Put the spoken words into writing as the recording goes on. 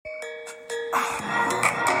That's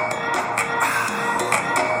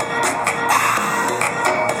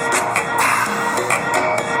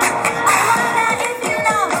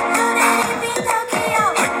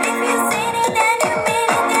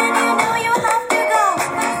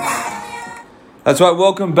right,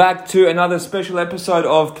 welcome back to another special episode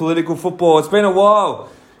of Political Football. It's been a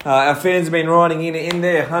while. Our fans have been writing in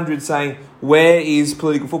their hundreds saying, where is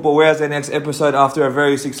Political Football? Where's their next episode after a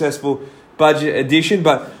very successful budget edition?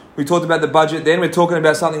 But we talked about the budget then. We're talking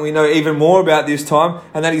about something we know even more about this time,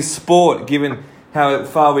 and that is sport, given how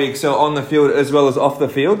far we excel on the field as well as off the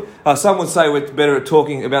field. Some would say we're better at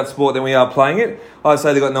talking about sport than we are playing it. I'd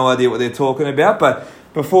say they've got no idea what they're talking about, but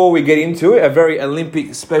before we get into it, a very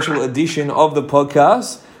Olympic special edition of the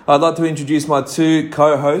podcast, I'd like to introduce my two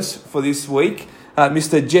co-hosts for this week,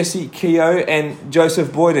 Mr. Jesse Keogh and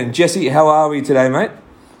Joseph Boyden. Jesse, how are we today, mate?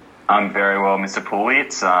 I'm very well, Mr. Pooley.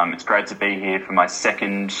 It's great to be here for my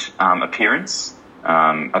second appearance,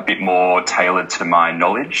 a bit more tailored to my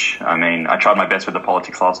knowledge. I mean, I tried my best with the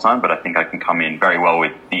politics last time, but I think I can come in very well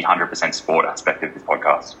with the 100% sport aspect of this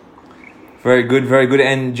podcast. Very good, very good.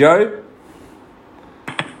 And Joe?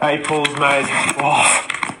 Hey, Pauls, mate. Oh,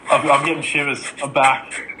 I'm getting shivers. I'm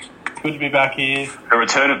back. Good to be back here. The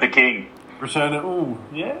return of the king.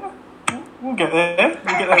 Yeah. We'll get there.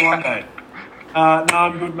 We'll get there one day. No,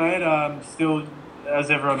 I'm good, mate. Still, as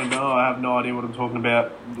everyone will know, I have no idea what I'm talking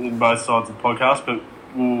about in both sides of the podcast, but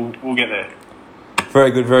we'll get there. Very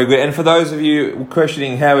good, very good. And for those of you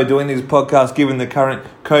questioning how we're doing this podcast given the current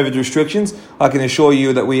COVID restrictions, I can assure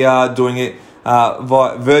you that we are doing it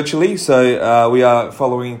virtually, so we are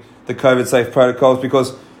following the COVID safe protocols,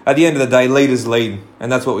 because at the end of the day, leaders lead,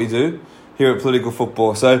 and that's what we do here at Political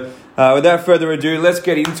Football. So without further ado, let's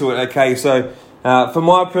get into it. Okay, so for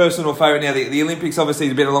my personal favourite now, the Olympics obviously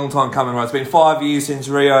has been a long time coming, right? It's been 5 years since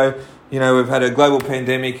Rio. You know, we've had a global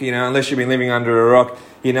pandemic, you know, unless you've been living under a rock,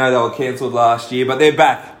 you know they were cancelled last year, but they're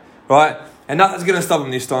back, right? And nothing's going to stop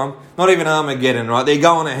them this time, not even Armageddon, right? They're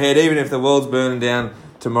going ahead, even if the world's burning down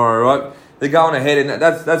tomorrow, right? They're going ahead, and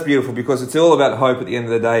that's beautiful, because it's all about hope at the end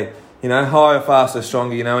of the day. You know, higher, faster,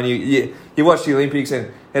 stronger, you know, and you watch the Olympics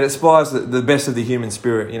and it inspires the best of the human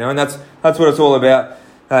spirit, you know, and that's what it's all about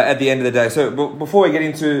at the end of the day. So before we get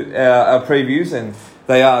into our previews, and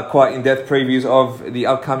they are quite in-depth previews of the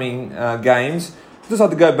upcoming games, I'd just like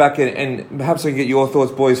to go back and perhaps I can get your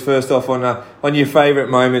thoughts, boys, first off on your favourite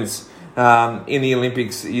moments in the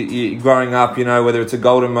Olympics, you growing up, you know, whether it's a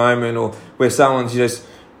golden moment or where someone's just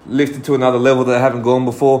lifted to another level that they haven't gone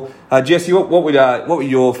before. Jesse, what would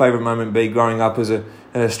your favourite moment be growing up as an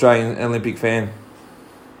Australian Olympic fan?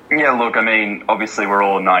 Yeah, look, I mean, obviously we're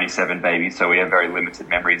all 97 babies, so we have very limited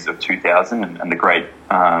memories of 2000 and the great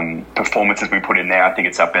performances we put in there. I think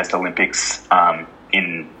it's our best Olympics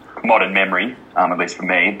in modern memory, at least for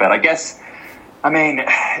me. But I guess, I mean,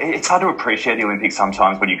 it's hard to appreciate the Olympics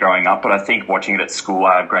sometimes when you're growing up, but I think watching it at school,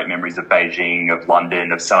 I have great memories of Beijing, of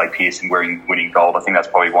London, of Sally Pearson winning gold. I think that's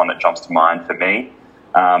probably one that jumps to mind for me.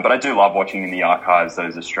 But I do love watching in the archives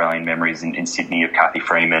those Australian memories in Sydney of Kathy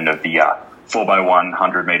Freeman, of the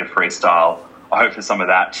 4x100 metre freestyle. I hope for some of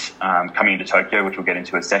that coming into Tokyo, which we'll get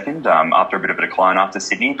into in a second, after a bit of a decline after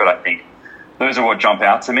Sydney. But I think those are what jump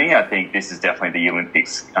out to me. I think this is definitely the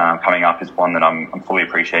Olympics coming up is one that I'm fully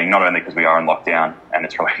appreciating, not only because we are in lockdown and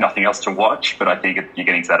it's probably nothing else to watch, but I think you're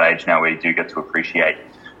getting to that age now where you do get to appreciate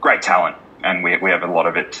great talent, and we have a lot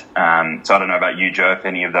of it. So I don't know about you, Joe, if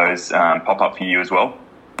any of those pop up for you as well.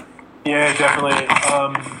 Yeah, definitely.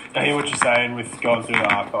 I hear what you're saying with going through the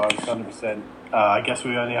archives, 100%. I guess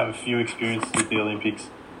we only have a few experiences with the Olympics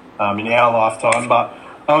in our lifetime, but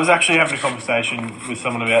I was actually having a conversation with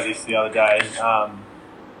someone about this the other day,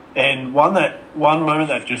 and one moment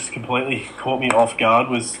that just completely caught me off guard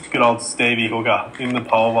was good old Stevie Hooker in the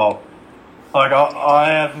pole vault. Like, I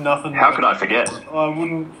have nothing... How could I forget? I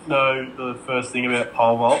wouldn't know the first thing about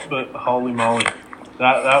pole vault, but holy moly.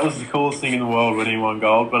 That was the coolest thing in the world when he won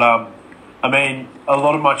gold. But, I mean, a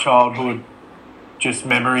lot of my childhood, just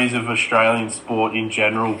memories of Australian sport in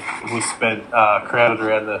general, was spent crowded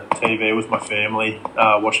around the TV with my family,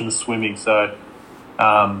 watching the swimming. So,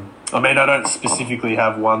 I mean, I don't specifically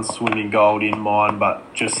have one swimming gold in mind,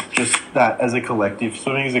 but just that as a collective,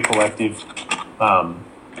 swimming as a collective,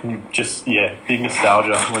 big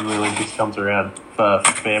nostalgia when the Olympics comes around for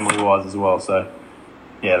family-wise as well. So,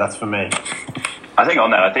 yeah, that's for me. I think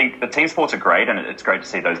on that, I think the team sports are great, and it's great to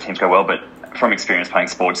see those teams go well, but from experience playing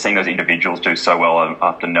sports, seeing those individuals do so well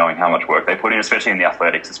after knowing how much work they put in, especially in the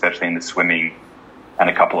athletics, especially in the swimming and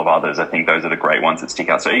a couple of others, I think those are the great ones that stick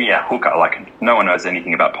out. So, yeah, Hooker, like, no one knows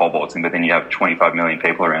anything about pole vaulting, but then you have 25 million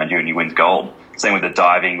people around you and you win gold. Same with the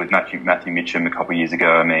diving with Matthew Mitchum a couple of years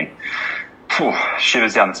ago. I mean,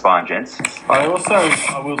 Shivers down the spine, gents. I will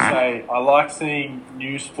say, I like seeing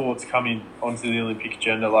new sports coming onto the Olympic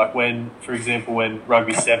agenda. Like for example, when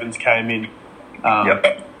rugby sevens came in,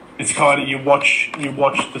 it's kind of you watch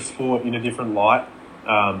the sport in a different light,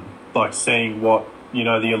 like seeing what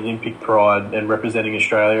the Olympic pride and representing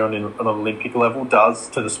Australia on an Olympic level does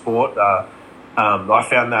to the sport. I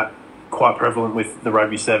found that quite prevalent with the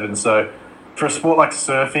rugby sevens. So for a sport like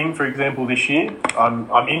surfing, for example, this year,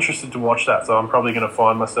 I'm interested to watch that. So I'm probably going to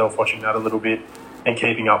find myself watching that a little bit and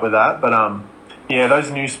keeping up with that. But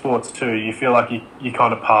those new sports too, you feel like you're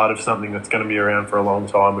kind of part of something that's going to be around for a long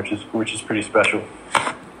time, which is pretty special.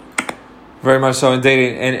 Very much so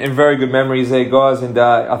indeed, and very good memories there, guys. And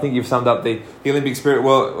I think you've summed up the Olympic spirit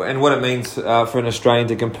well and what it means for an Australian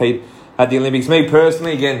to compete at the Olympics. Me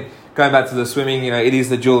personally, again, going back to the swimming, it is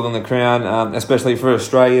the jewel on the crown, especially for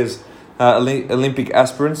Australia's Olympic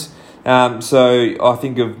aspirants. So I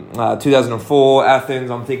think of 2004 Athens.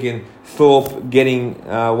 I'm thinking Thorpe getting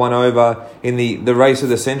one over in the race of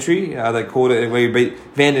the century. They called it, where he beat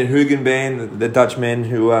Van den Hoogenband, the Dutchman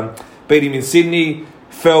who beat him in Sydney.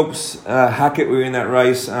 Phelps, Hackett were in that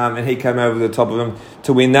race, and he came over the top of them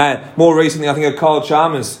to win that. More recently, I think of Kyle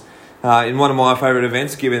Chalmers in one of my favourite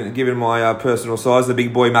events, given my personal size, the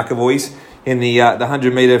big boy McAvoy's in the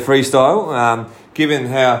 100-metre freestyle. Given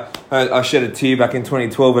how I shed a tear back in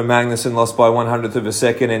 2012 when Magnussen lost by 1/100th of a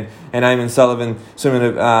second, and Eamon Sullivan swimming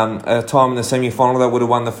a time in the semi-final that would have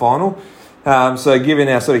won the final. So given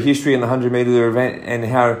our sort of history in the 100-metre event and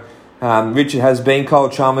how Richard has been, Kyle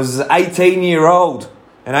Chalmers is an 18-year-old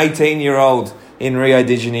in Rio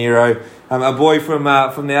de Janeiro, a boy from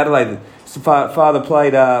the Adelaide. Father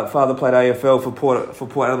played AFL for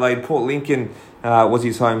Port Adelaide. Port Lincoln was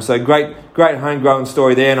his home. So great homegrown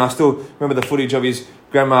story there. And I still remember the footage of his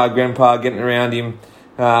grandma and grandpa getting around him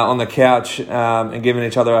on the couch and giving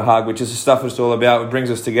each other a hug, which is the stuff it's all about. It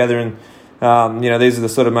brings us together, and these are the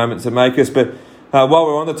sort of moments that make us. But while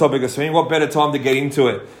we're on the topic of swimming, what better time to get into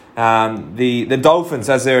it? The Dolphins,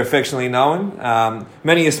 as they're affectionately known.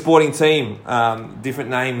 Many a sporting team, different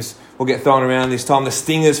names will get thrown around this time. The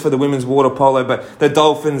Stingers for the women's water polo, but the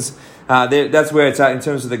Dolphins, that's where it's at in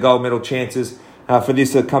terms of the gold medal chances for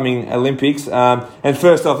this coming Olympics. And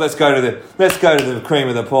first off, let's go to the cream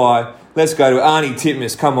of the pie. Let's go to Arnie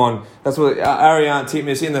Titmus. Come on, that's what Ariarne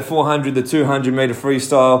Titmus in the 400, the 200 meter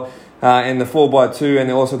freestyle. And the 4x2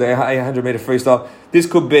 and also the 800-metre freestyle. This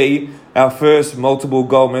could be our first multiple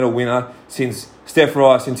gold medal winner since Steph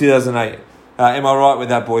Rice in 2008. Am I right with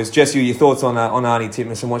that, boys? Jesse, your thoughts on Arnie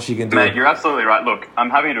Titmus and what she can do? Mate, you're absolutely right. Look, I'm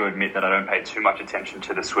happy to admit that I don't pay too much attention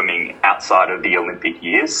to the swimming outside of the Olympic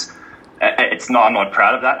years. I'm not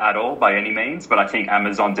proud of that at all by any means, but I think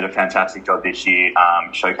Amazon did a fantastic job this year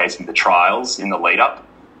showcasing the trials in the lead-up.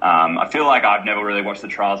 I feel like I've never really watched the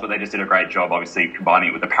trials, but they just did a great job, obviously, combining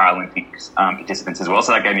it with the Paralympics participants as well.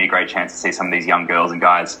 So that gave me a great chance to see some of these young girls and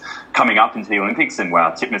guys coming up into the Olympics. And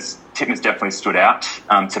wow, Titmus definitely stood out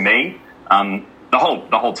to me. The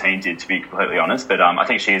whole team did, to be completely honest. But I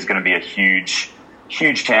think she is going to be a huge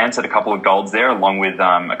chance at a couple of golds there, along with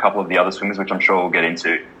a couple of the other swimmers, which I'm sure we'll get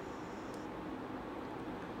into.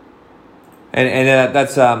 And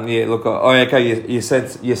that's look, I echo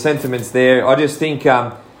your sentiments there. I just think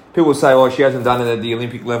people say, "Oh, she hasn't done it at the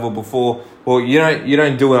Olympic level before." Well, you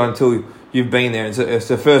don't do it until you've been there. It's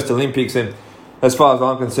the first Olympics, and as far as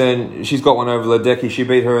I'm concerned, she's got one over Ledecky. She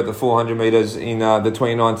beat her at the 400 metres in the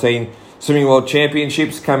 2019 Swimming World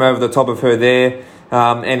Championships. Came over the top of her there,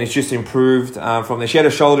 and it's just improved from there. She had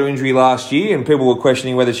a shoulder injury last year, and people were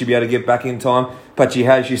questioning whether she'd be able to get back in time, but she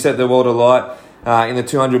has. She set the world alight. In the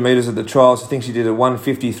 200 metres at the trials, I think she did a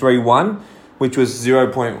 1:53.1, which was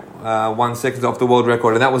 0.1 seconds off the world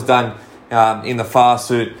record, and that was done in the fast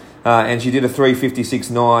suit. And she did a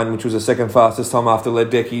 3:56.9, which was the second fastest time after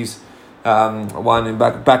Ledecky's one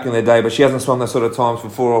back in the day. But she hasn't swum those sort of times for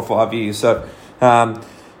 4 or 5 years. So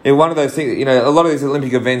one of those things, a lot of these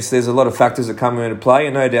Olympic events, there's a lot of factors that come into play,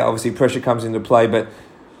 and no doubt, obviously, pressure comes into play, but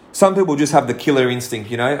some people just have the killer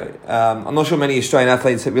instinct, I'm not sure many Australian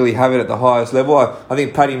athletes really have it at the highest level. I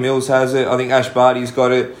think Paddy Mills has it. I think Ash Barty's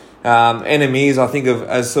got it. Anna Mears, I think of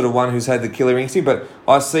as sort of one who's had the killer instinct. But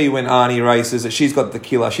I see when Arnie races that she's got the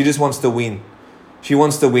killer. She just wants to win. She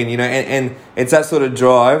wants to win, and it's that sort of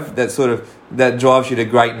drive that drives you to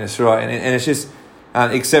greatness, right? And it's just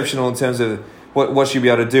exceptional in terms of what she'll be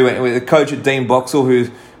able to do. And with the coach at Dean Boxall,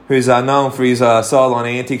 who's known for his sideline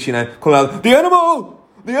antics, calling out the animal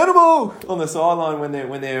on the sideline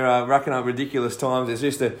when they're racking up ridiculous times. It's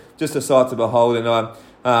just a sight to behold, and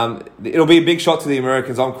it'll be a big shot to the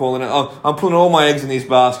Americans. I'm calling it. I'm putting all my eggs in this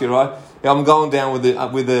basket, right? I'm going down with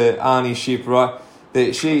the Arnie ship, right?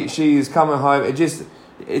 that she's coming home.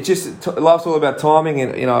 Life's all about timing,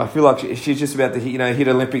 and I feel like she's just about to hit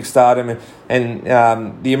Olympic stardom, and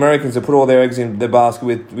the Americans have put all their eggs in the basket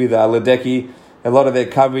with Ledecky. A lot of their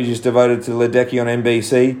coverage is devoted to Ledecky on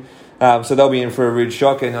NBC, so they'll be in for a rude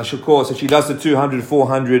shock. And of course, if she does the 200,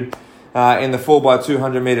 400 in the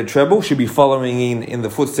 4x200 metre treble, she'll be following in the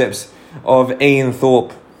footsteps of Ian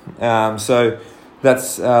Thorpe. So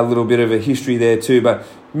that's a little bit of a history there too. But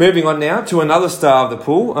moving on now to another star of the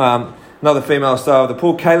pool. Another female star of the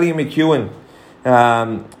pool, Kaylee McEwen,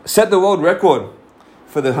 set the world record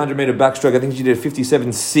for the 100 metre backstroke. I think she did a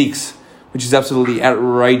 57.6, which is absolutely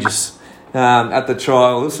outrageous at the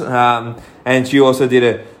trials. And she also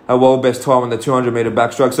did a world best time on the 200 metre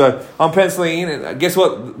backstroke. So I'm penciling in. And guess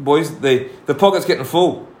what, boys? The pocket's getting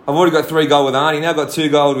full. I've already got 3 gold with Arnie. Now I've got 2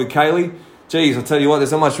 gold with Kaylee. Geez, I'll tell you what,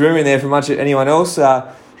 there's not much room in there for anyone else.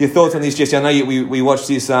 Your thoughts on this, Jesse? I know we watched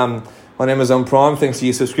this on Amazon Prime, thanks to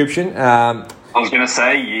your subscription. I was going to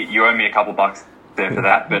say, you owe me a couple bucks there for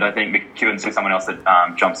that, but I think McEwen's someone else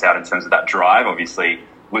that jumps out in terms of that drive. Obviously,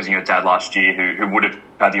 losing her dad last year, who would have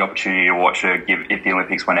had the opportunity to watch her if the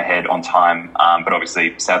Olympics went ahead on time, but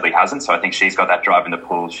obviously, sadly hasn't. So I think she's got that drive in the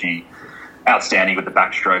pool. She outstanding with the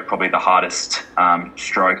backstroke, probably the hardest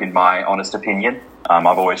stroke in my honest opinion.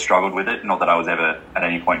 I've always struggled with it, not that I was ever at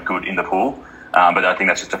any point good in the pool. But I think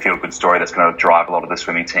that's just a feel-good story that's going to drive a lot of the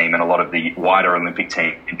swimming team and a lot of the wider Olympic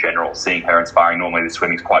team in general. Seeing her inspiring, normally the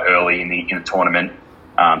swimming's quite early in the tournament.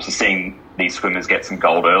 So seeing these swimmers get some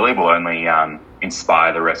gold early will only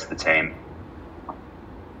inspire the rest of the team.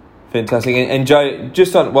 Fantastic. And Joe,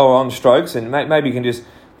 just while we're on strokes, and maybe you can just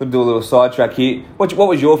do a little sidetrack here. What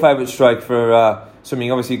was your favourite stroke for swimming?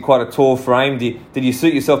 Obviously quite a tall frame. Did you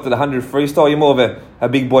suit yourself to the 100 freestyle? You're more of a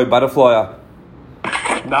big boy butterflyer.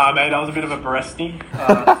 Nah, mate, I was a bit of a breasty.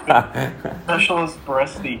 Specialist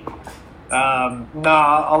breasty.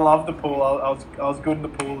 I love the pool. I was good in the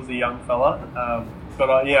pool as a young fella. But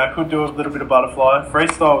I could do a little bit of butterfly.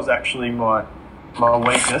 Freestyle was actually my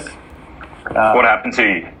weakness. What happened to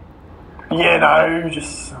you?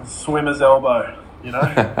 Just swimmer's elbow,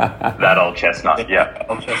 That old chestnut, yeah.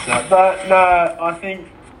 Old chestnut. But no, I think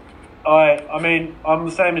I'm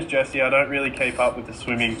the same as Jesse. I don't really keep up with the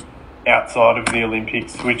swimming outside of the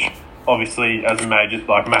Olympics, which obviously as a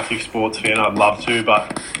massive sports fan I'd love to,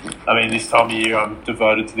 but this time of year I'm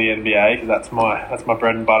devoted to the NBA because that's my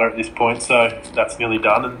bread and butter at this point, so that's nearly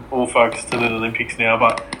done and all focused to the Olympics now.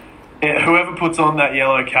 But whoever puts on that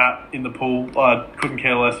yellow cap in the pool, I couldn't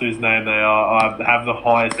care less whose name they are. I have the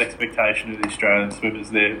highest expectation of the Australian swimmers.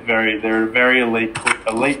 They're a very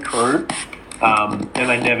elite crew, and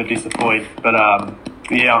they never disappoint. But I'm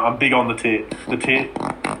big on the tit. The tit.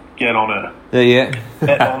 Get on her. Yeah.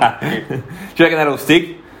 Get on her. Do you reckon that'll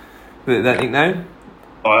stick? That nickname?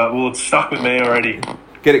 Well, it's stuck with me already.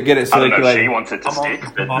 Get it circulating. I don't know, she wants it to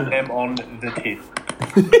stick. I am on the tit.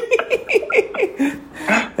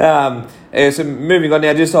 So moving on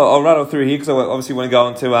now, just I'll rattle through here because I obviously want to go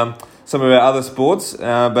on to some of our other sports.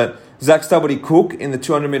 But Zach Stubblety-Cook in the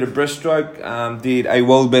 200 metre breaststroke did a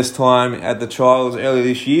world best time at the trials earlier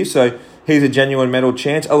this year, so he's a genuine medal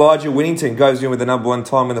chance. Elijah Winnington goes in with the number 1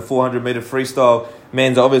 time in the 400 metre freestyle.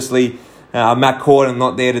 Men's obviously Matt Corden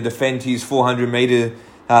not there to defend his 400 metre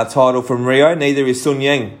title from Rio. Neither is Sun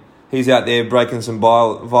Yang. He's out there breaking some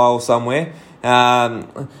vial somewhere.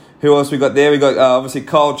 Who else we got there? We got obviously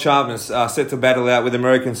Kyle Chalmers set to battle out with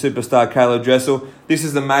American superstar Caleb Dressel. This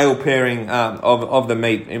is the male pairing of the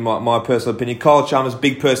meet, in my personal opinion. Kyle Chalmers,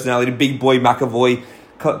 big personality, big boy McAvoy.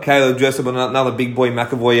 Caleb Dressel, but another big boy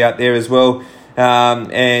McAvoy out there as well.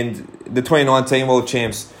 And the 2019 world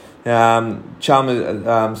champs. Dressel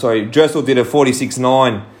did a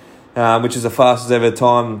 46.9, which is the fastest ever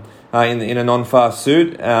time in a non-fast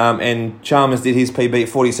suit. And Chalmers did his PB at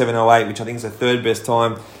 47.08, which I think is the 3rd best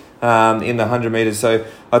time in the 100 metres. So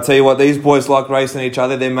I'll tell you what, these boys like racing each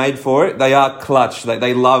other. They're made for it. They are clutch.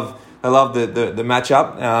 They love the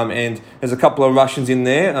matchup. And there's a couple of Russians in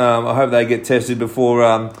there. I hope they get tested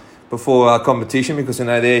before competition because I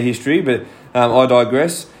know their history. But I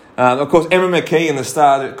digress. Of course, Emma McKee in the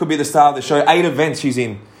star could be the star of the show. 8 events she's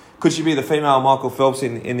in. Could she be the female Michael Phelps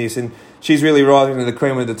in this? And she's really rising to the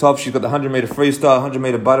cream at the top. She's got the 100 metre freestyle, 100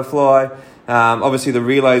 metre butterfly, obviously the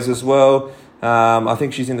relays as well. I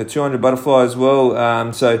think she's in the 200 butterfly as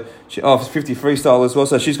well. So she offers 50 freestyle as well.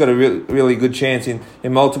 So she's got a really good chance in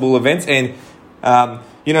multiple events. And I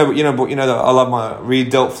love my rear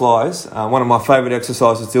delt flies. One of my favourite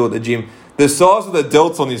exercises to do at the gym. The size of the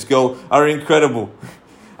delts on this girl are incredible.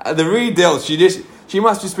 The rear delts, she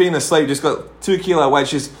must just be in a sleep. Just got 2 kilo weight.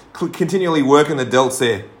 She's continually working the delts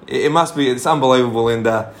there. It's unbelievable, and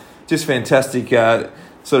just fantastic.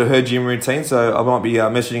 Sort of her gym routine, so I might be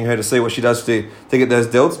messaging her to see what she does to get those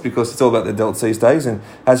delts, because it's all about the delts these days. And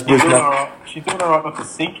as Bruce, she's doing all right with the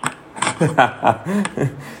sink.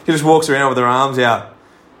 She just walks around with her arms out.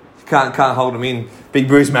 Can't hold them in. Big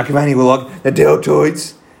Bruce McAvaney will like the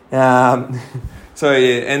deltoids. So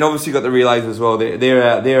yeah, and obviously got the relays as well.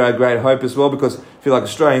 They're a great hope as well, because I feel like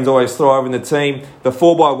Australians always thrive in the team. The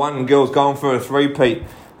 4x1 girls going for a three-peat.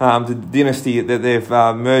 The dynasty that they've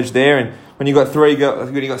merged there, and when you got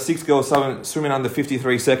six girls swimming under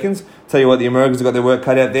 53 seconds, tell you what, the Americans have got their work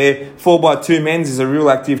cut out there. 4x2 men's is a real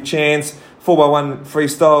active chance. 4x1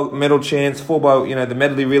 freestyle medal chance. The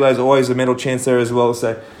medley relays are always a medal chance there as well.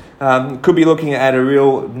 So could be looking at a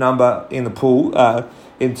real number in the pool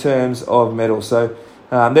in terms of medals. So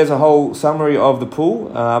there's a whole summary of the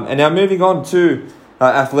pool. And now moving on to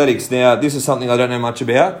athletics. Now this is something I don't know much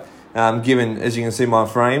about. Given, as you can see, my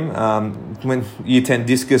frame, when Year 10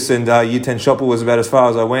 discus and Year 10 shopper was about as far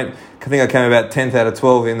as I went. I think I came about 10th out of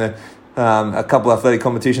 12 in a couple of athletic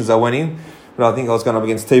competitions I went in. But I think I was going up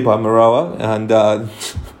against T-Pipe Maroa, and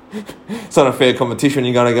it's not a fair competition when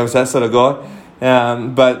you're going against that sort of guy.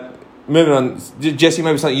 But moving on, Jesse,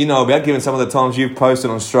 maybe something you know about, given some of the times you've posted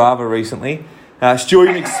on Strava recently.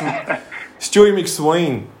 Stewie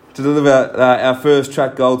McSween to deliver our first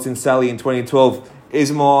track gold since Sally in 2012. Is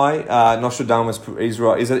my Nostradamus is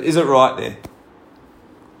right? Is it right there?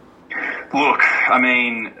 Look, I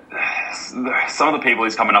mean, some of the people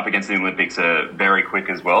he's coming up against in the Olympics are very quick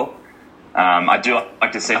as well. I do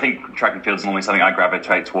like to see. I think track and field is normally something I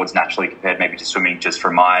gravitate towards naturally, compared maybe to swimming, just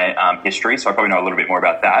from my history. So I probably know a little bit more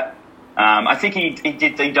about that. I think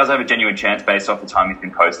he does have a genuine chance based off the time he's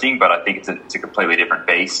been posting, but I think it's a completely different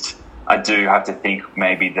beast. I do have to think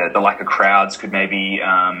maybe the lack of crowds could maybe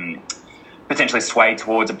potentially sway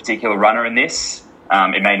towards a particular runner in this.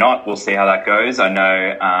 It may not. We'll see how that goes. I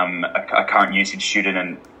know a current usage student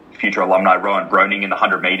and future alumni, Rowan Broning, in the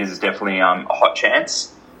 100 metres is definitely a hot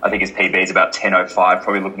chance. I think his PB is about 10.05,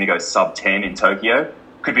 probably looking to go sub 10 in Tokyo.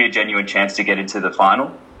 Could be a genuine chance to get into the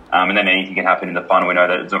final. And then anything can happen in the final. We know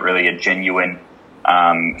that it's not really a genuine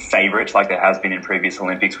favourite like there has been in previous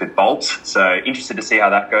Olympics with Bolt. So interested to see how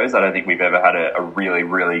that goes. I don't think we've ever had a really,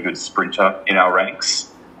 really good sprinter in our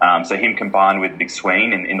ranks. So him combined with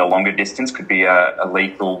McSween in the longer distance could be a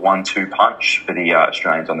lethal 1-2 punch for the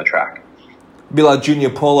Australians on the track. Be like Junior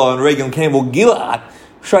Paulo and Regan Campbell-Gillard,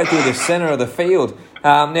 straight through the centre of the field.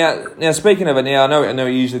 Now speaking of it, I know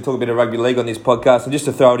we usually talk a bit of rugby league on this podcast, and just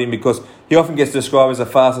to throw it in, because he often gets described as the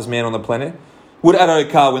fastest man on the planet. Would Addo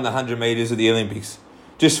Carr win the 100 metres at the Olympics?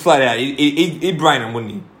 Just flat out, he'd brain him,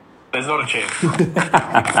 wouldn't he? There's not a chance.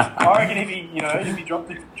 I reckon if he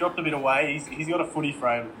dropped a bit of weight, he's got a footy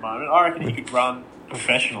frame at the moment. I reckon he could run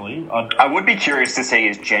professionally. I would be curious to see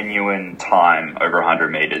his genuine time over 100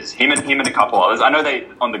 metres. Him and a couple others. I know they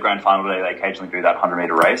on the grand final day they occasionally do that 100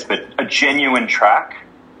 metre race, but a genuine track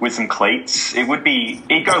with some cleats, he'd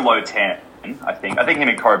go low 10. I think him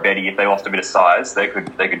and Corabetti, if they lost a bit of size, they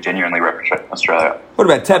could genuinely represent Australia. What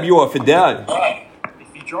about Tabua Fidel?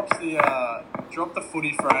 If he drops the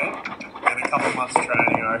footy frame and a couple of months of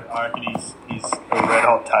training, I reckon he's a red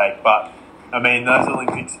hot take. But I mean, those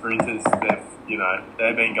Olympic sprinters,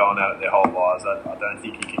 they've been going at it their whole lives. I don't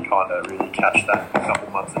think he can kind of really catch that in a couple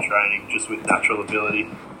of months of training just with natural ability.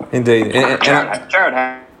 Indeed. Jared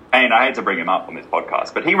Hayne, I hate to bring him up on this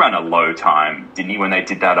podcast, but he ran a low time, didn't he, when they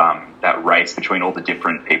did that race between all the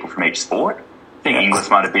different people from each sport? I think Inglis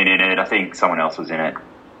might have been in it. I think someone else was in it.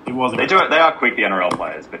 He wasn't. They do it. They are quick, the NRL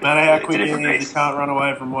players, but no matter how quick he is, he can't run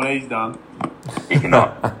away from what he's done. He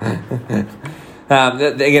cannot.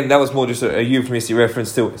 Again, that was more just a euphemistic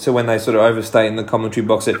reference to when they sort of overstate in the commentary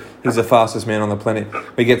box that he's the fastest man on the planet.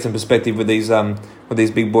 We get some perspective with these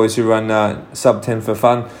big boys who run sub 10 for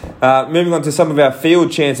fun. Moving on to some of our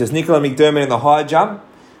field chances. Nicola McDermott in the high jump.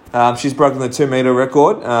 She's broken the 2 metre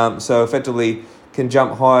record, so effectively can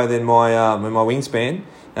jump higher than my wingspan.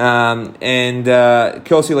 And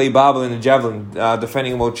Kelsey Lee Barber in the javelin,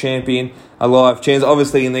 defending world champion, a live chance.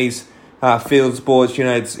 Obviously, in these field sports,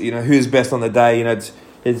 it's who's best on the day.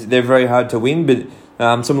 They're very hard to win,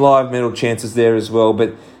 but some live medal chances there as well.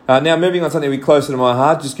 But now moving on to something a bit closer to my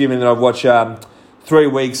heart, just given that I've watched 3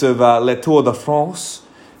 weeks of Le Tour de France.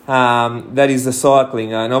 That is the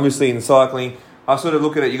cycling, and obviously in cycling, I sort of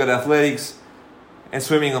look at it. You got athletics and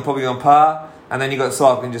swimming are probably on par. And then you got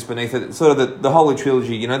cycling just beneath it. Sort of the holy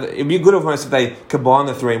trilogy, It'd be good almost if they combine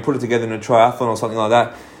the three and put it together in a triathlon or something like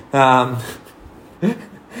that.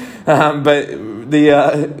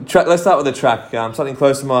 But let's start with the track. Something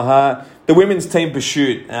close to my heart. The women's team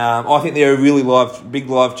pursuit. I think they're a really big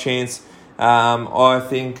live chance I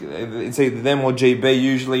think it's either them or GB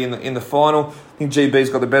usually in the final. I think GB's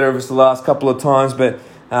got the better of us the last couple of times, but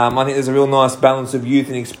I think there's a real nice balance of youth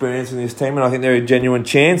and experience in this team, and I think they're a genuine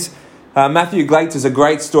chance. Matthew Glates is a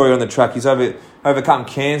great story on the track. He's overcome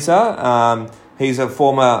cancer. He's a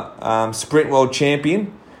former sprint world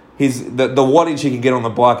champion. The wattage he can get on the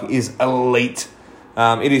bike is elite.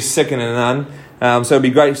 It is second to none. So it'd be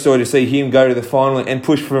a great story to see him go to the final and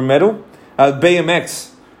push for a medal.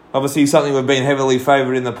 BMX, obviously something we've been heavily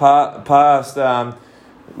favoured in the past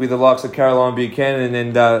with the likes of Caroline Buchanan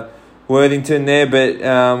and Worthington there, but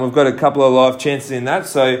we've got a couple of live chances in that,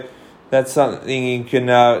 so that's something you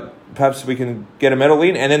can perhaps we can get a medal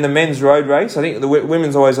in. And then the men's road race, I think the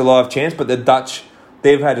women's always a live chance, but the Dutch,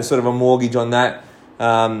 they've had a sort of a mortgage on that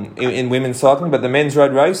in women's cycling. But the men's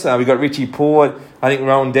road race, we've got Richie Poole, I think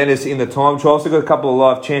Rowan Dennis in the time trial, so we've got a couple of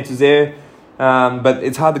live chances there. But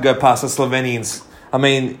it's hard to go past the Slovenians. I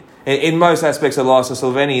mean, in most aspects of life, the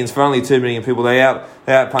Slovenians, for only 2 million people, they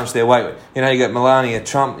outpunch their weight. You know, you got Melania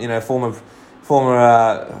Trump, you know, former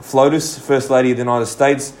FLOTUS, First Lady of the United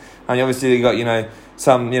States. And obviously you got,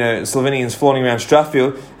 some, Slovenians flaunting around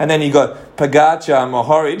Strathfield. And then you got Pogačar and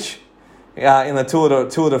Mohoric in the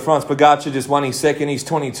Tour de France. Pogačar just won his second, he's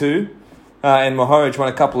 22. And Mohoric won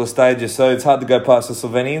a couple of stages, so it's hard to go past the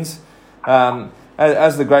Slovenians.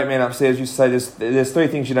 As the great man upstairs used to say, there's 3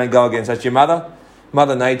 things you don't go against. That's your mother,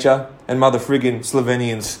 Mother Nature, and Mother friggin'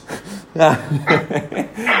 Slovenians.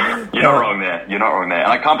 You're not wrong there. And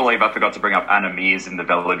I can't believe I forgot to bring up Anna Mears in the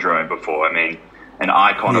velodrome before. I mean, an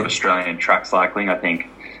icon of Australian track cycling. I think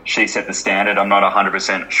she set the standard. I'm not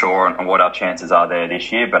 100% sure on what our chances are there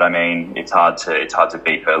this year, but I mean, it's hard to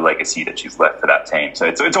beat her legacy that she's left for that team. So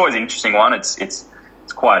it's always an interesting one. It's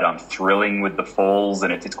quite thrilling with the falls,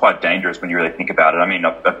 and it's quite dangerous when you really think about it. I mean,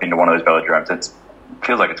 I've been to one of those velodromes. It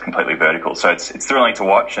feels like it's completely vertical, so it's thrilling to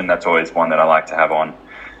watch, and that's always one that I like to have on.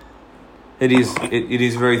 It is. It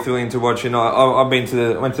is very thrilling to watch, and I've went to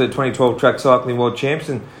the 2012 Track Cycling World Champs,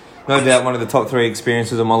 and no doubt one of the top 3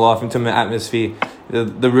 experiences of my life in terms of atmosphere.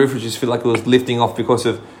 The roof just felt like it was lifting off because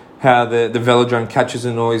of how the velodrome catches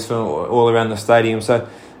the noise from all around the stadium. So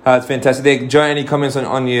it's fantastic. Joe, any comments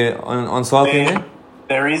on cycling there?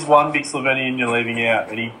 There is one big Slovenian you're leaving out,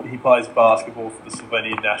 and he plays basketball for the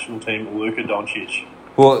Slovenian national team, Luka Doncic.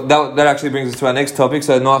 Well, that actually brings us to our next topic,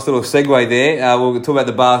 so a nice little segue there. We'll talk about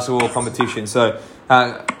the basketball competition. So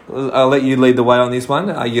I'll let you lead the way on this one.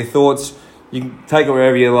 Your thoughts, you can take it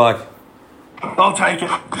wherever you like. I'll take it.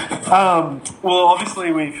 Well, obviously,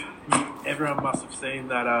 everyone must have seen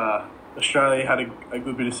that Australia had a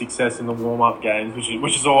good bit of success in the warm-up games,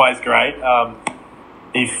 which is always great.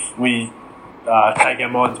 If we take our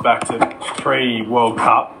minds back to pre-World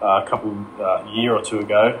Cup a year or 2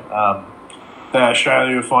 ago,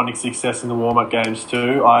 Australia were finding success in the warm-up games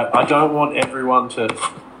too. I don't want everyone to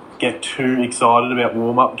get too excited about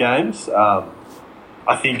warm-up games.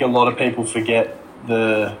 I think a lot of people forget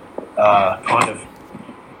the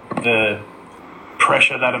the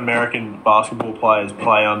pressure that American basketball players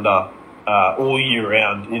play under all year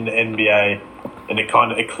round in the NBA, and it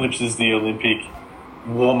kind of eclipses the Olympic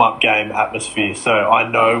warm-up game atmosphere. So I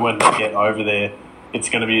know when they get over there, it's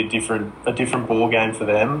going to be a different ball game for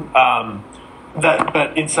them.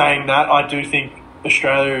 But in saying that, I do think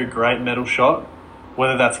Australia are a great medal shot,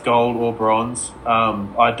 whether that's gold or bronze.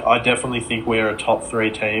 I definitely think we're a top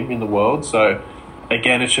 3 team in the world. So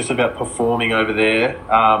again, it's just about performing over there.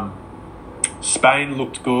 Spain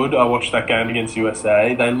looked good. I watched that game against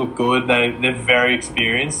USA. They look good. They're very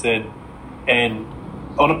experienced, and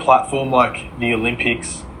on a platform like the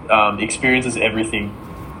Olympics, experience is everything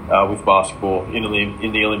with basketball in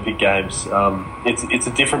the Olympic Games. It's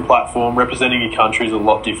a different platform. Representing your country is a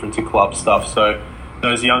lot different to club stuff. So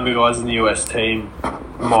those younger guys in the US team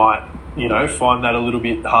might, find that a little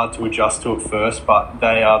bit hard to adjust to at first, but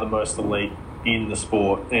they are the most elite in the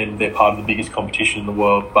sport, and they're part of the biggest competition in the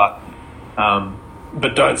world. But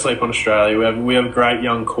don't sleep on Australia. We have a great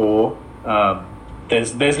young core.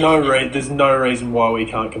 There's no reason why we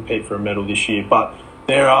can't compete for a medal this year. But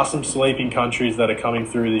there are some sleeping countries that are coming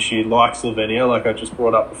through this year, like Slovenia, like I just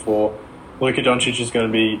brought up before. Luka Doncic is going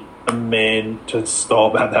to be a man to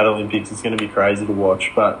stop at that Olympics. It's going to be crazy to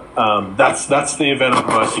watch. But that's the event I'm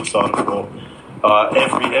most excited for.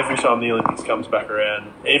 Every time the Olympics comes back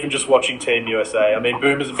around, even just watching Team USA. I mean,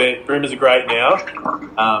 Boomers are great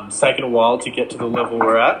now. It's taken a while to get to the level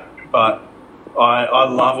we're at, but I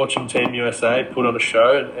love watching Team USA put on a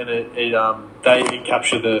show, and they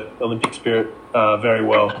capture the Olympic spirit very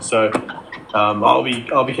well. So I'll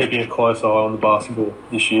be keeping a close eye on the basketball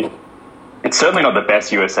this year. It's certainly not the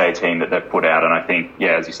best USA team that they've put out, and I think,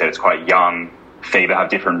 as you said, it's quite young. FIBA have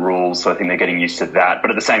different rules, so I think they're getting used to that.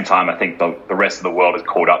 But at the same time, I think the rest of the world has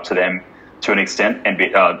caught up to them to an extent. And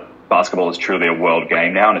basketball is truly a world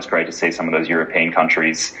game now, and it's great to see some of those European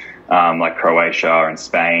countries like Croatia and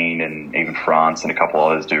Spain and even France and a couple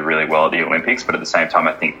others do really well at the Olympics. But at the same time,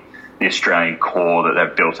 I think the Australian core that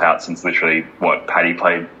they've built out since literally Paddy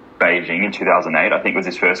played Beijing in 2008, I think was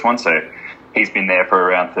his first one. So he's been there for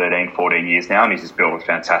around 13, 14 years now, and he's just built a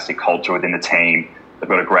fantastic culture within the team. They've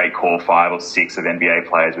got a great core 5 or 6 of NBA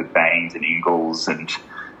players with Baines and Ingles and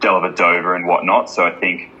Dellavedova and whatnot. So I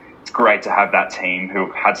think it's great to have that team who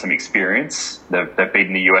have had some experience. They've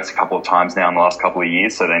beaten the US a couple of times now in the last couple of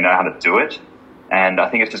years, so they know how to do it. And I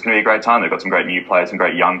think it's just going to be a great time. They've got some great new players and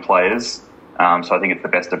great young players. So I think it's the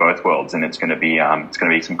best of both worlds, and it's going to be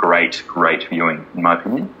some great viewing, in my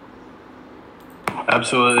opinion.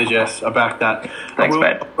 Absolutely, Jess. I back that. Thanks,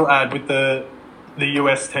 mate. I will add with the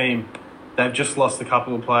US team, they've just lost a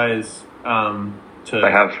couple of players to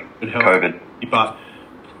they have COVID. But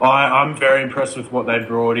I'm very impressed with what they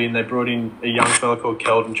brought in. They brought in a young fella called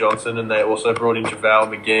Keldon Johnson, and they also brought in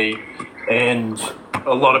JaVale McGee. And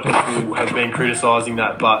a lot of people have been criticising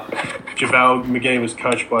that, but JaVale McGee was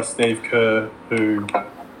coached by Steve Kerr, who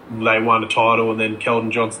they won a title, and then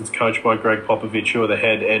Keldon Johnson's coached by Greg Popovich, who are the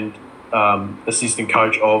head and assistant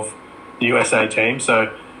coach of the USA team.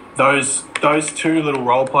 So those two little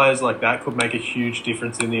role players like that could make a huge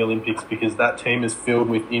difference in the Olympics, because that team is filled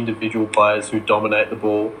with individual players who dominate the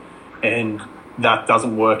ball, and that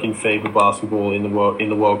doesn't work in FIBA basketball in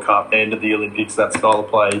the World Cup and at the Olympics. That style of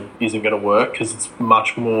play isn't going to work because it's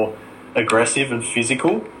much more aggressive and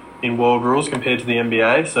physical in world rules compared to the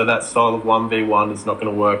NBA. So that style of 1v1 is not going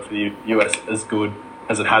to work for the US as good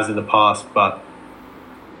as it has in the past.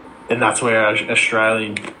 And that's where our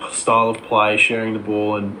Australian style of play, sharing the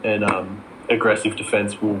ball and aggressive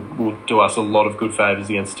defence will do us a lot of good favours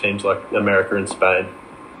against teams like America and Spain.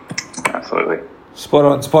 Absolutely.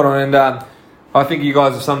 Spot on. And I think you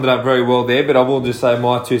guys have summed it up very well there, but I will just say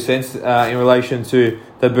my 2 cents in relation to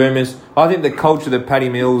the Boomers. I think the culture that Patty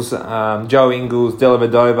Mills, Joe Ingles,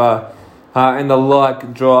 Dellavedova and the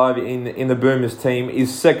like drive in the Boomers team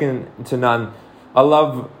is second to none. I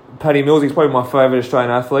love Patty Mills. He's probably my favourite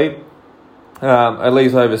Australian athlete, at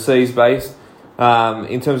least overseas based,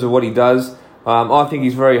 in terms of what he does. I think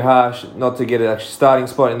he's very harsh not to get a starting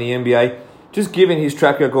spot in the NBA. Just given his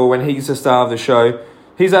track record when he's the star of the show,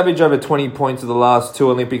 he's averaged over 20 points in the last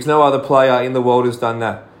 2 Olympics. No other player in the world has done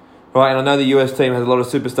that. Right, and I know the US team has a lot of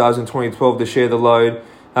superstars in 2012 to share the load.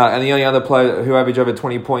 And the only other player who averaged over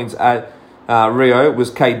 20 points at Rio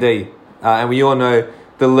was KD. And we all know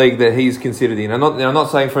the league that he's considered in. I'm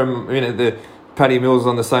not saying for a minute that Patty Mills is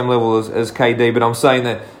on the same level as KD, but I'm saying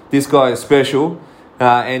that this guy is special.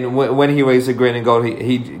 And when he wears the green and gold,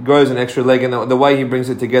 he grows an extra leg, and the way he brings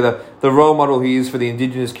it together, the role model he is for the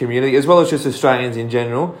Indigenous community, as well as just Australians in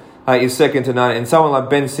general, is second to none. And someone like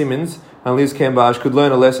Ben Simmons and Liz Cambage could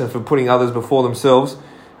learn a lesson for putting others before themselves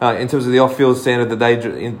in terms of the off-field standard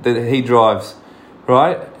that he drives.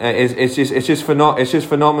 Right? It's just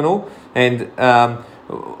phenomenal, and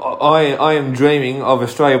I am dreaming of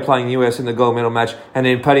Australia playing US in the gold medal match, and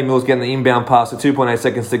then Patty Mills getting the inbound pass with 2.8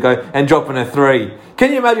 seconds to go and dropping a 3.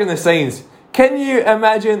 Can you imagine the scenes? There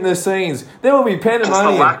will be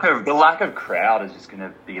pandemonium. Just the lack of crowd is just going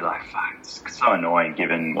to be like, fuck, it's so annoying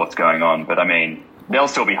given what's going on. But I mean, they'll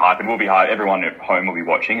still be hyped, and we'll be hyped. Everyone at home will be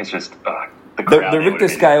watching. It's just the crowd. The Richter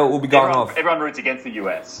scale will be going off. Everyone roots against the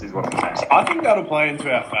US, is what I'm saying. I think that'll play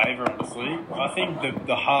into our favour, honestly. I think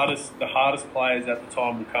the hardest players at the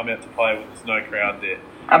time will come out to play when there's no crowd there.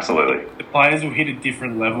 Absolutely. The players will hit a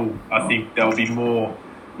different level. I think they'll be more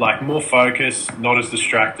focused, not as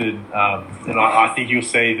distracted, and I think you'll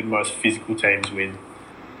see the most physical teams win.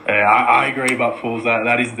 I agree, but Fools,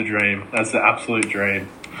 that is the dream. That's the absolute dream.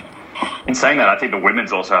 In saying that, I think the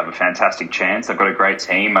women's also have a fantastic chance. They've got a great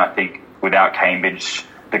team. I think without Cambridge,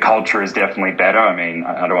 the culture is definitely better. I mean,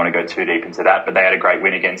 I don't want to go too deep into that, but they had a great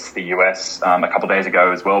win against the US a couple of days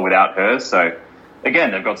ago as well without her. So,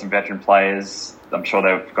 again, they've got some veteran players. I'm sure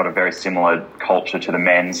they've got a very similar culture to the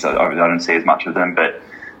men's. I don't see as much of them, but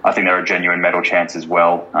I think they're a genuine medal chance as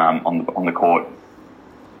well on the court.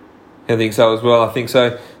 I think so as well. I think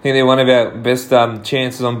they're one of our best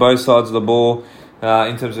chances on both sides of the ball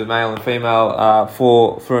in terms of male and female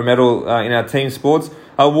for a medal in our team sports.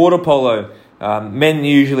 Water polo, men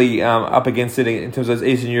usually up against it in terms of those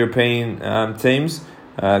Eastern European teams.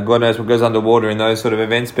 God knows what goes underwater in those sort of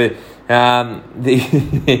events. But the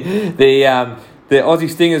Aussie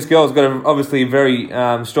Stingers girls got obviously a very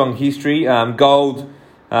strong history. Gold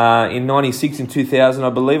in 96 and 2000, I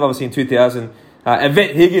believe. Obviously in 2000,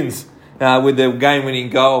 Yvette Higgins with the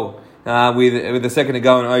game-winning goal with a second to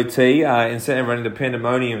go in OT instead of running into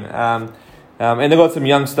pandemonium. And they've got some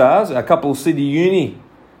young stars, a couple of Sydney Uni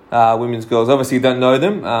women's girls. Obviously, you don't know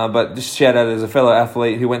them, but just shout out as a fellow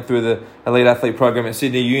athlete who went through the elite athlete program at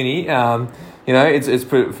Sydney Uni. It's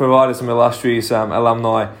provided some illustrious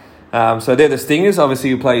alumni. So they're the Stingers.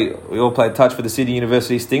 Obviously, we all play touch for the Sydney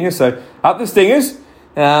University Stingers. So up the Stingers.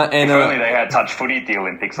 And if only they had touch footy at the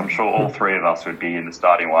Olympics, I'm sure all three of us would be in the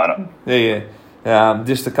starting lineup. Yeah.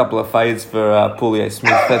 Just a couple of fades for Poulier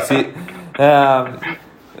Smith. That's it.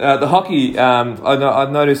 The hockey,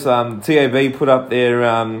 I've noticed TAB put up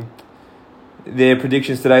their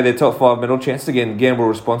predictions today, their top 5 medal chances. Again, gamble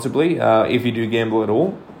responsibly if you do gamble at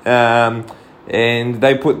all. And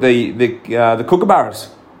they put the Kookaburras.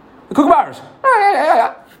 The Kookaburras!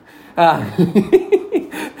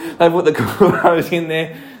 They put the Kookaburras in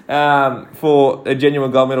there for a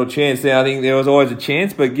genuine gold medal chance. Now, I think there was always a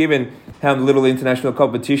chance, but given how little international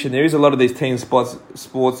competition there is, a lot of these team sports,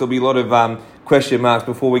 there'll be a lot of question marks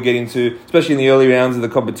before we get into, especially in the early rounds of the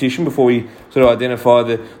competition, before we sort of identify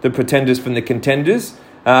the pretenders from the contenders.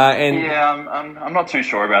 I'm not too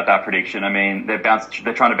sure about that prediction. I mean, they're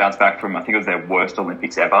trying to bounce back from, I think it was their worst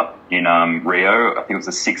Olympics ever in Rio. I think it was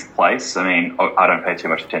the 6th place. I mean, I don't pay too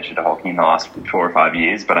much attention to hockey in the last 4 or 5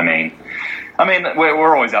 years, but I mean,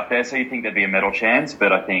 we're always up there, so you think there'd be a medal chance,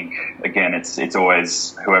 but I think, again, it's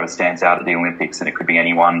always whoever stands out at the Olympics, and it could be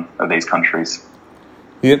any one of these countries.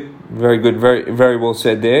 Yep, very good, very very well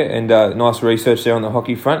said there, and nice research there on the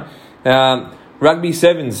hockey front. Rugby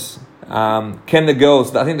sevens, can the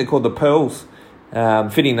girls, I think they're called the Pearls,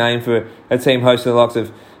 fitting name for a team hosting the likes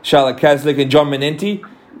of Charlotte Caslick and John Manenti.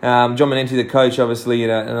 John Manenti, the coach, obviously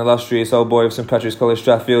an illustrious old boy of St Patrick's College,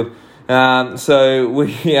 Strathfield.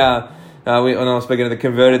 When I was speaking to the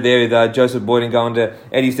converted there with Joseph Boyd and going to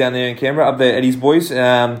Eddie's down there in Canberra, up there, Eddie's boys.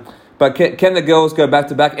 But can the girls go back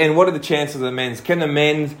to back? And what are the chances of the men's? Can the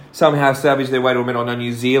men somehow salvage their way to a medal? I know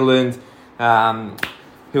New Zealand,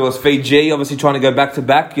 who was Fiji, obviously trying to go back to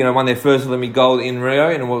back. Won their first Olympic gold in Rio,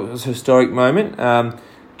 and it was a historic moment.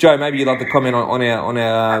 Joe, maybe you'd like to comment on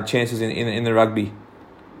our chances in the rugby.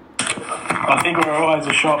 I think we're always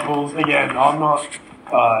a shot bulls. Again, I'm not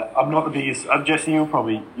the biggest. Jesse, you'll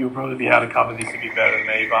probably be able to cover this a bit better than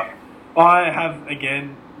me, but I have,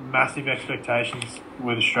 again, massive expectations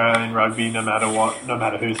with Australian rugby, no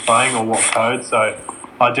matter who's playing or what code. So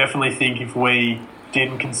I definitely think if we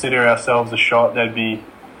didn't consider ourselves a shot, there'd be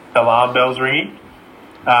alarm bells ringing.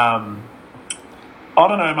 I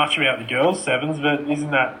don't know much about the girls' sevens, but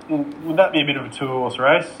would that be a bit of a two-horse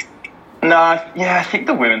race? No, I think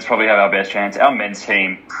the women's probably have our best chance. Our men's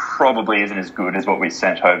team probably isn't as good as what we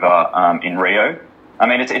sent over in Rio. I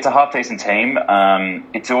mean, it's a half-decent team.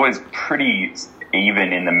 It's always pretty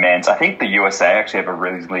even in the men's. I think the USA actually have a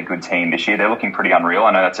really good team this year. They're looking pretty unreal.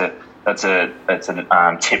 I know that's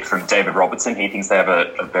a tip from David Robertson. He thinks they have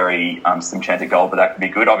a very slim chance at gold, but that could be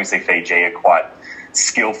good. Obviously, Fiji are quite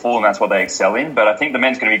skillful, and that's what they excel in. But I think the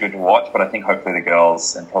men's going to be good to watch. But I think hopefully the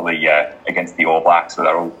girls, and probably against the All Blacks, so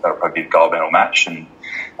that'll probably be the gold medal match, and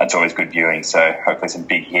that's always good viewing. So hopefully some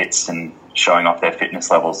big hits and showing off their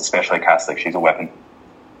fitness levels, especially Caslick. She's a weapon.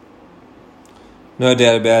 No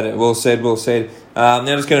doubt about it. Well said, well said. Now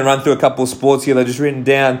just going to run through a couple of sports here. They're just written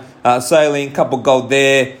down. Sailing, couple gold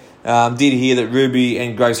there. Did hear that Ruby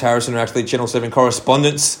and Grace Harrison are actually Channel 7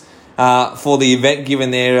 correspondents for the event,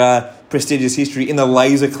 given their prestigious history in the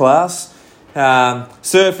laser class.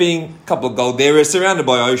 Surfing, couple of gold there. We're surrounded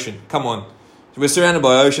by ocean. Come on. We're surrounded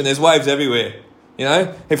by ocean. There's waves everywhere.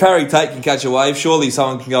 If Harry Tate can catch a wave, surely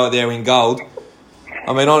someone can go out there and win gold.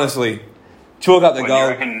 I mean, honestly, chalk up the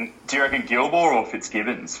gold. Do you reckon Gilmore or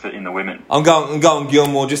Fitzgibbons in the women? I'm going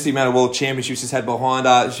Gilmore, just the amount of world championships she's had behind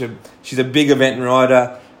her. She's a big event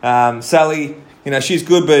rider. Sally, she's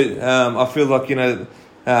good, but I feel like, her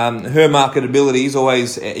marketability's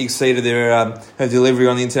always exceeded her delivery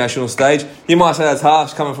on the international stage. You might say that's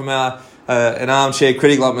harsh coming from an armchair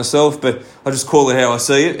critic like myself, but I just call it how I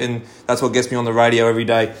see it, and that's what gets me on the radio every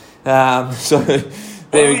day. So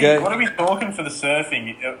there we go. What are we talking for the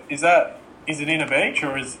surfing? Is it in a beach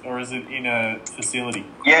or is it in a facility?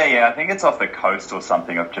 Yeah, I think it's off the coast or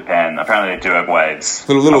something of Japan. Apparently they do have waves.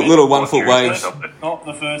 Little 1 foot waves. Not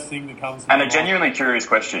the first thing that comes to And a genuinely curious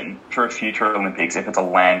question for a future Olympics, if it's a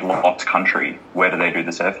landlocked country, where do they do the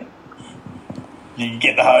surfing? You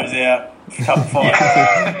get the hose out, couple fights.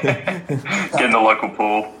 Get in the local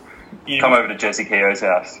pool. Yeah. Come over to Jesse Keogh's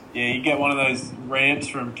house. Yeah, you get one of those ramps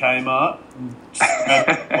from Kmart and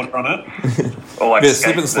just water on it. Or like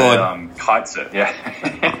slip and slide. Kite surf, yeah.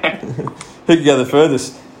 Who can go the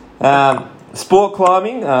furthest? Sport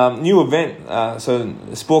climbing, new event. So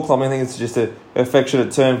sport climbing, I think it's just an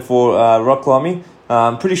affectionate term for rock climbing.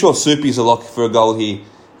 Pretty sure Soupy's a lock for a gold here.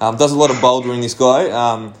 Does a lot of bouldering, this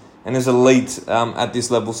guy, and is elite at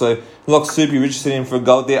this level. So lock Soupy Richardson in for a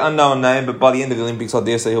gold there. Unknown name, but by the end of the Olympics, I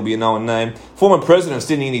dare say he'll be a known name. Former president of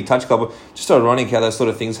Sydney Indy Touch Club. Just ironic how those sort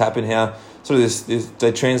of things happen, how sort of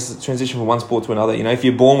they transition from one sport to another. You know, if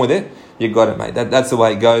you're born with it, you got it, mate. That's the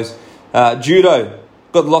way it goes. Judo.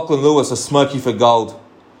 Got Lachlan Lewis, a smoky for gold.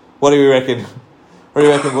 What do you reckon? What do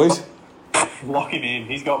you reckon, boys? Lock him in.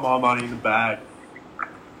 He's got my money in the bag.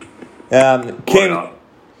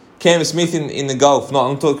 Cam Smith in the golf.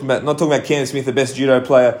 Not talking about Cam Smith, the best judo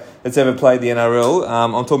player that's ever played the NRL.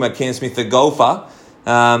 I'm talking about Cam Smith, the golfer.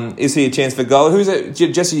 Is he a chance for gold? Who's it?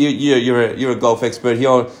 Jesse, you're a golf expert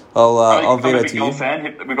here. I'll veto to you.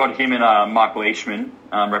 Fan. We've got him and Mark Leishman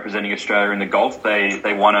representing Australia in the golf.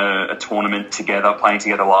 They won a tournament together, playing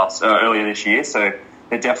together earlier this year. So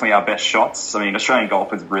they're definitely our best shots. I mean, Australian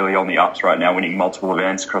golf is really on the ups right now, winning multiple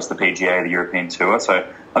events across the PGA, the European Tour. So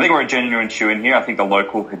I think we're a genuine shoe-in here. I think the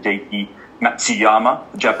local Hideki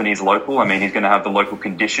Matsuyama, the Japanese local, I mean, he's going to have the local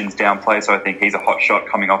conditions downplay, so I think he's a hot shot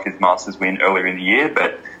coming off his Masters win earlier in the year.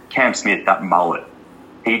 But Cam Smith, that mullet,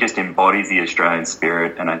 he just embodies the Australian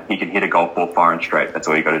spirit, and he can hit a golf ball far and straight. That's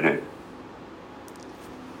all you got to do.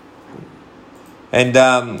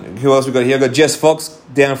 And who else we got here? I've got Jess Fox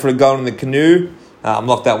down for a gold in the canoe.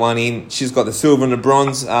 Locked that one in. She's got the silver and the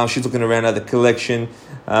bronze. She's looking around at the collection.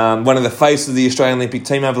 One of the faces of the Australian Olympic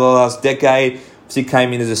team over the last decade. She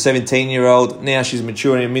came in as a 17-year-old. Now she's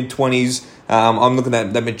maturing in her mid-20s. I'm looking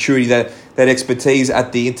at that maturity, that expertise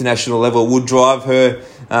at the international level will drive her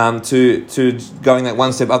to going that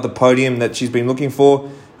one step up the podium that she's been looking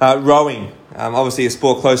for. Rowing, obviously a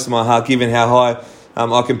sport close to my heart, given how high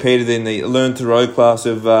I competed in the Learn to Row class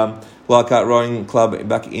of Leichhardt Rowing Club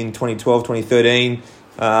back in 2012, 2013.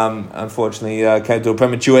 Unfortunately, came to a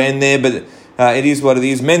premature end there, but it is what it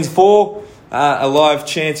is. Men's 4, a live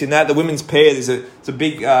chance in that. The women's pair, it's a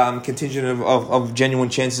big contingent of genuine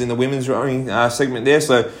chances in the women's rowing segment there.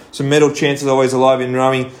 So some medal chances always alive in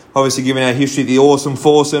rowing. Obviously, given our history, the awesome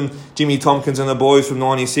foursome, Jimmy Tompkins and the boys from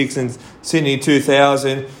 96 and Sydney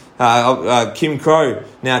 2000. Kim Crow,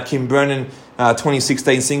 now Kim Brennan,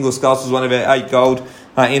 2016 single sculls was one of our 8 gold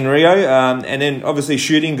in Rio. And then obviously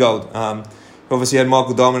shooting gold. Obviously had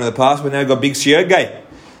Michael Diamond in the past, but now got Big Sergey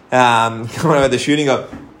coming over the shooting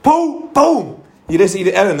gold. Boom! You just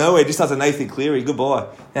out of nowhere, just does a Nathan Cleary. Goodbye.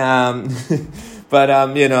 But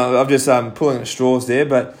I'm just pulling at straws there.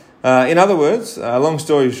 But in other words, long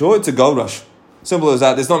story short, it's a gold rush. Simple as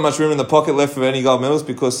that. There's not much room in the pocket left for any gold medals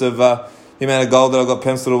because of the amount of gold that I got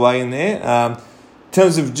penciled away in there. In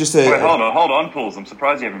terms of just Wait, hold on, Pauls. I'm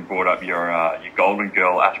surprised you haven't brought up your golden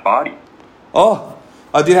girl Ash Barty. Oh,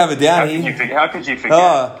 I did have a downy. How could you forget?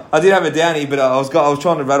 Oh, I did have a downy, but I was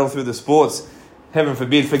trying to rattle through the sports. Heaven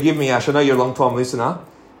forbid. Forgive me, Ash. I know you're a long-time listener.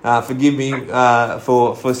 Forgive me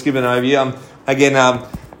for skipping over you.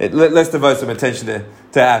 Let's devote some attention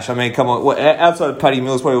to Ash. I mean, come on. Outside of Paddy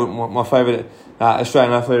Mills, probably my favourite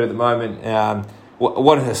Australian athlete at the moment.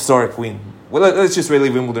 What a historic win. Well, let's just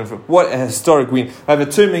relive Wimbledon. What a historic win. Over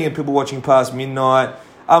 2 million people watching past midnight.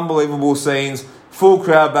 Unbelievable scenes. Full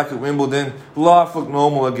crowd back at Wimbledon. Life looked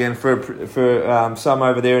normal again for some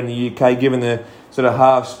over there in the UK, given the sort of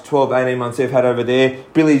harsh 12, 18 months they've had over there.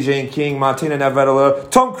 Billie Jean King, Martina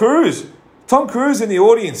Navratilova, Tom Cruise in the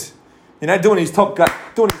audience. You know, doing his Top Gun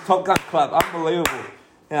clap. Unbelievable.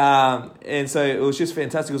 And so it was just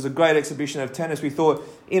fantastic. It was a great exhibition of tennis. We thought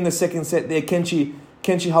in the second set there,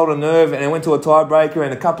 Kenshi hold a nerve and it went to a tiebreaker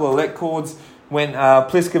and a couple of let chords went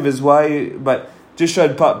Pliskova's way, but just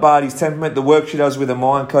showed Barty's temperament, the work she does with a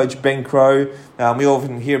mind coach, Ben Crow. We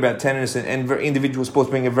often hear about tennis and individual sports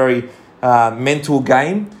being a very mental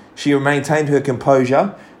game. She maintained her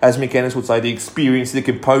composure, as Mick Ennis would say, the experience, the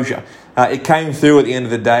composure. It came through at the end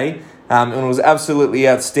of the day, and it was absolutely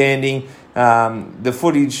outstanding. The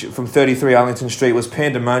footage from 33 Arlington Street was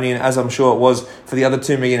pandemonium, as I'm sure it was for the other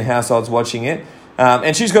 2 million households watching it.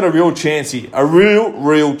 And she's got a real chance here, a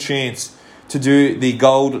real chance to do the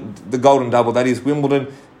golden double. That is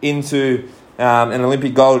Wimbledon into an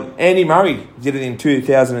Olympic gold. Andy Murray did it in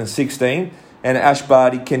 2016, and Ash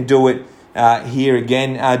Barty can do it here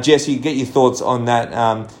again. Jesse, get your thoughts on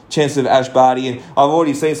that chance of Ash Barty. And I've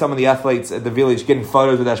already seen some of the athletes at the Village getting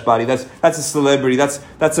photos with Ash Barty. That's a celebrity.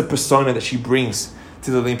 That's a persona that she brings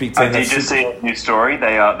to the Olympic team. Did you see a new story?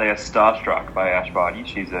 They are starstruck by Ash Barty.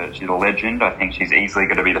 She's a legend. I think she's easily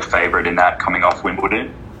going to be the favourite in that coming off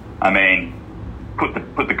Wimbledon. I mean,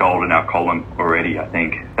 put the gold in our column already. I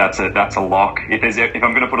think that's a lock. If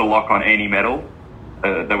I'm going to put a lock on any medal,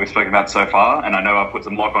 that we've spoken about so far, and I know I've put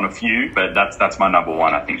some lock on a few, but that's my number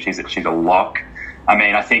one. I think she's a lock. I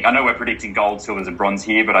mean, I know we're predicting gold, silvers, and bronze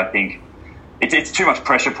here, but I think it's too much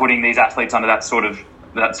pressure putting these athletes under that sort of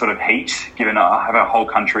heat. Given I have our whole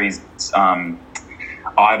country's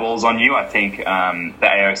eyeballs on you, I think the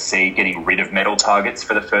AOC getting rid of medal targets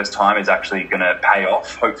for the first time is actually going to pay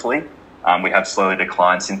off. Hopefully, we have slowly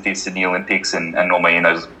declined since the Sydney Olympics, and normally in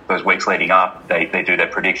those weeks leading up, they do their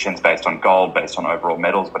predictions based on gold, based on overall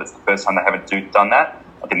medals. But it's the first time they haven't done that.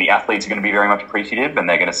 I think the athletes are going to be very much appreciative, and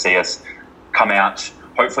they're going to see us come out,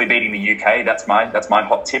 hopefully beating the UK. That's my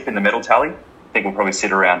hot tip in the medal tally. I think we'll probably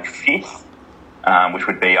sit around 5th, which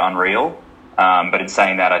would be unreal. But in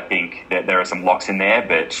saying that, I think that there are some locks in there,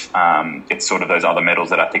 but it's sort of those other medals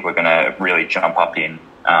that I think we're going to really jump up in,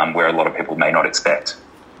 where a lot of people may not expect.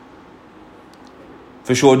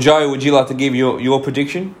 For sure. Joe, would you like to give your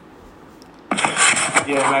prediction?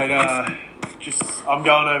 Yeah, mate. I'm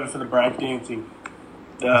going over for the breakdancing.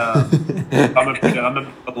 I'm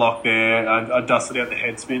a lock there. I dusted out the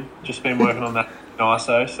head spin. Just been working on that in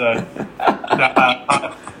ISO. So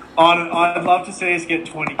I'd love to see us get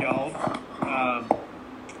 20 gold.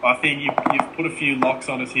 I think you've put a few locks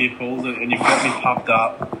on us here, Paul, and you've got me pumped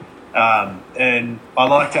up. And I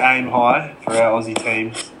like to aim high for our Aussie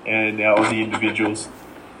teams and our Aussie individuals.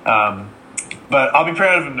 But I'll be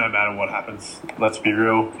proud of them no matter what happens. Let's be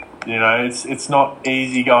real. You know, it's not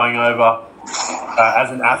easy going over as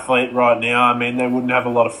an athlete right now. I mean, they wouldn't have a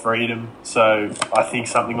lot of freedom. So I think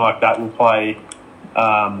something like that will play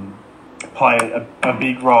a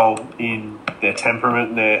big role in their temperament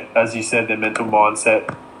and their, as you said, their mental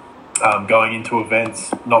mindset. Going into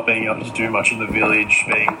events, not being able to do much in the village,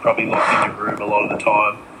 being probably locked in your room a lot of the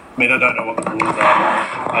time. I mean, I don't know what the rules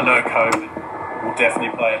are. I know COVID will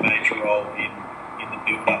definitely play a major role in the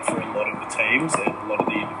build-up for a lot of the teams and a lot of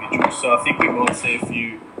the individuals. So I think we might see a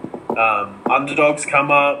few underdogs come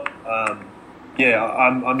up.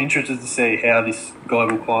 I'm interested to see how this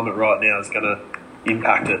global climate right now is going to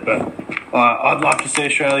impact it. But I'd love to see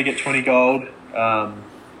Australia get 20 gold.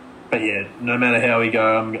 But yeah, no matter how we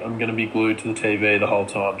go, I'm going to be glued to the TV the whole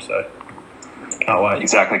time, so can't wait.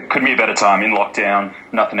 Exactly. Couldn't be a better time. In lockdown,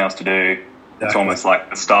 nothing else to do. Exactly. It's almost like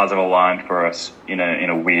the stars have aligned for us in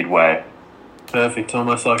a weird way. Perfect.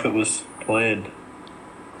 Almost like it was planned.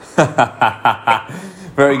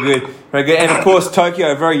 Very good. Very good. And of course,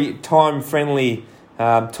 Tokyo, a very time-friendly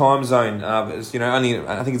time zone. I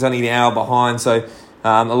think it's only an hour behind, so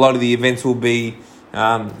a lot of the events will be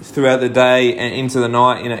throughout the day and into the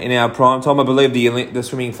night in our prime time. I believe the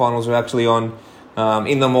swimming finals are actually on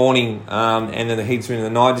in the morning, and then the heats are in the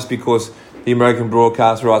night, just because the American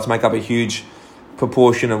broadcast rights make up a huge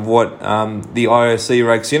proportion of what the IOC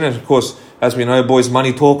rakes in. And of course, as we know, boys,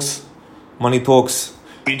 money talks.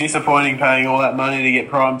 Be disappointing paying all that money to get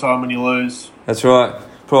prime time when you lose. That's right.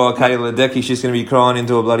 Poor Katie Ledecky, she's going to be crying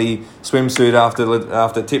into a bloody swimsuit after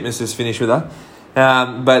Titmus is finished with her.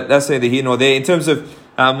 But that's neither here nor there. In terms of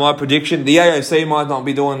my prediction, the AOC might not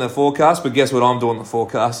be doing the forecast, but guess what? I'm doing the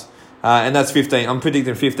forecast. And that's 15. I'm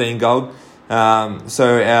predicting 15 gold.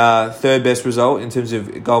 So our third best result in terms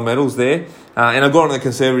of gold medals there. And I've got on the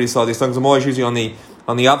conservative side this time, because I'm always usually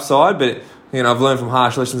on the upside, but I've learned from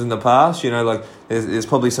harsh lessons in the past. There's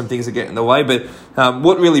probably some things that get in the way, but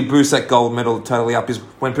what really boosts that gold medal totally up is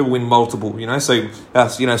when people win multiple. So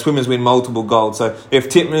swimmers win multiple gold. So if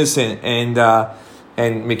Titmus and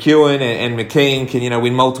McEwen and McKean can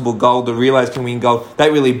win multiple gold, the relays can win gold,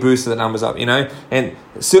 that really boosts the numbers up. And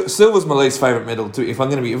silver's my least favourite medal too. If we're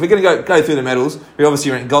going to go through the medals, we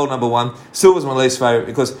obviously rank gold number one. Silver's my least favourite,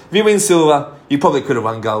 because if you win silver, you probably could have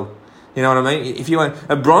won gold. You know what I mean? If you win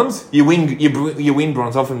a bronze, you win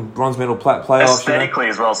bronze. Often bronze medal playoffs. Aesthetically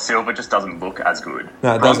as well, silver just doesn't look as good.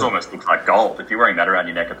 No, bronze almost looks like gold. If you're wearing that around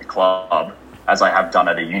your neck at the club, as I have done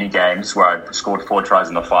at a uni games where I scored 4 tries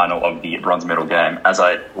in the final of the bronze medal game, as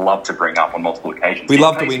I love to bring up on multiple occasions. We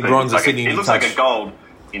love to win bronze at Sydney. It looks like a gold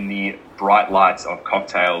in the bright lights of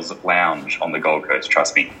Cocktails Lounge on the Gold Coast,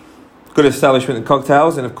 trust me. Good establishment in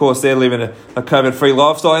Cocktails, and of course they're living a COVID-free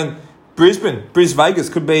lifestyle. And Bris Vegas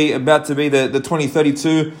could be about to be the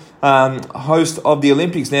 2032 host of the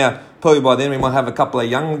Olympics. Now, probably by then we might have a couple of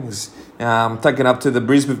younglings taken up to the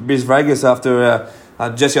Bris Vegas after...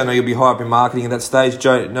 Jesse, I know you'll be high up in marketing at that stage.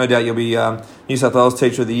 Joe, no doubt you'll be New South Wales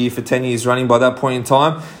Teacher of the Year for 10 years running by that point in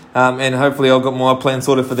time. And hopefully I've got my plan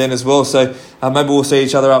sorted for then as well. So maybe we'll see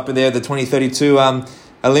each other up in there at the 2032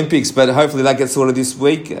 Olympics. But hopefully that gets sorted this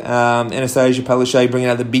week. Anastasia Palaszczuk bringing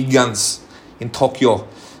out the big guns in Tokyo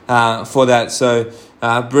for that. So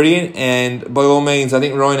brilliant. And by all means, I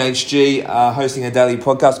think Ryan HG are hosting a daily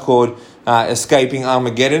podcast called Escaping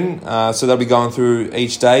Armageddon. So they'll be going through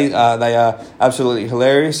each day. They are absolutely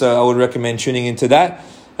hilarious, so I would recommend tuning into that.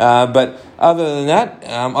 But other than that,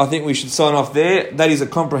 I think we should sign off there. That is a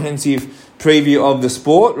comprehensive preview of the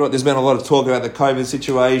sport. Right, there's been a lot of talk about the COVID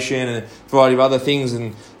situation and a variety of other things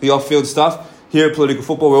and the off-field stuff. Here at Political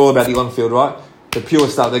Football, we're all about the on-field, right? The pure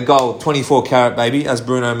stuff, the gold, 24 karat, baby, as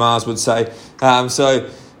Bruno Mars would say. So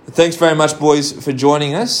thanks very much, boys, for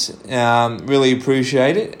joining us. Really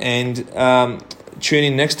appreciate it. And tune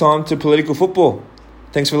in next time to Political Football.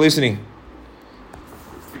 Thanks for listening.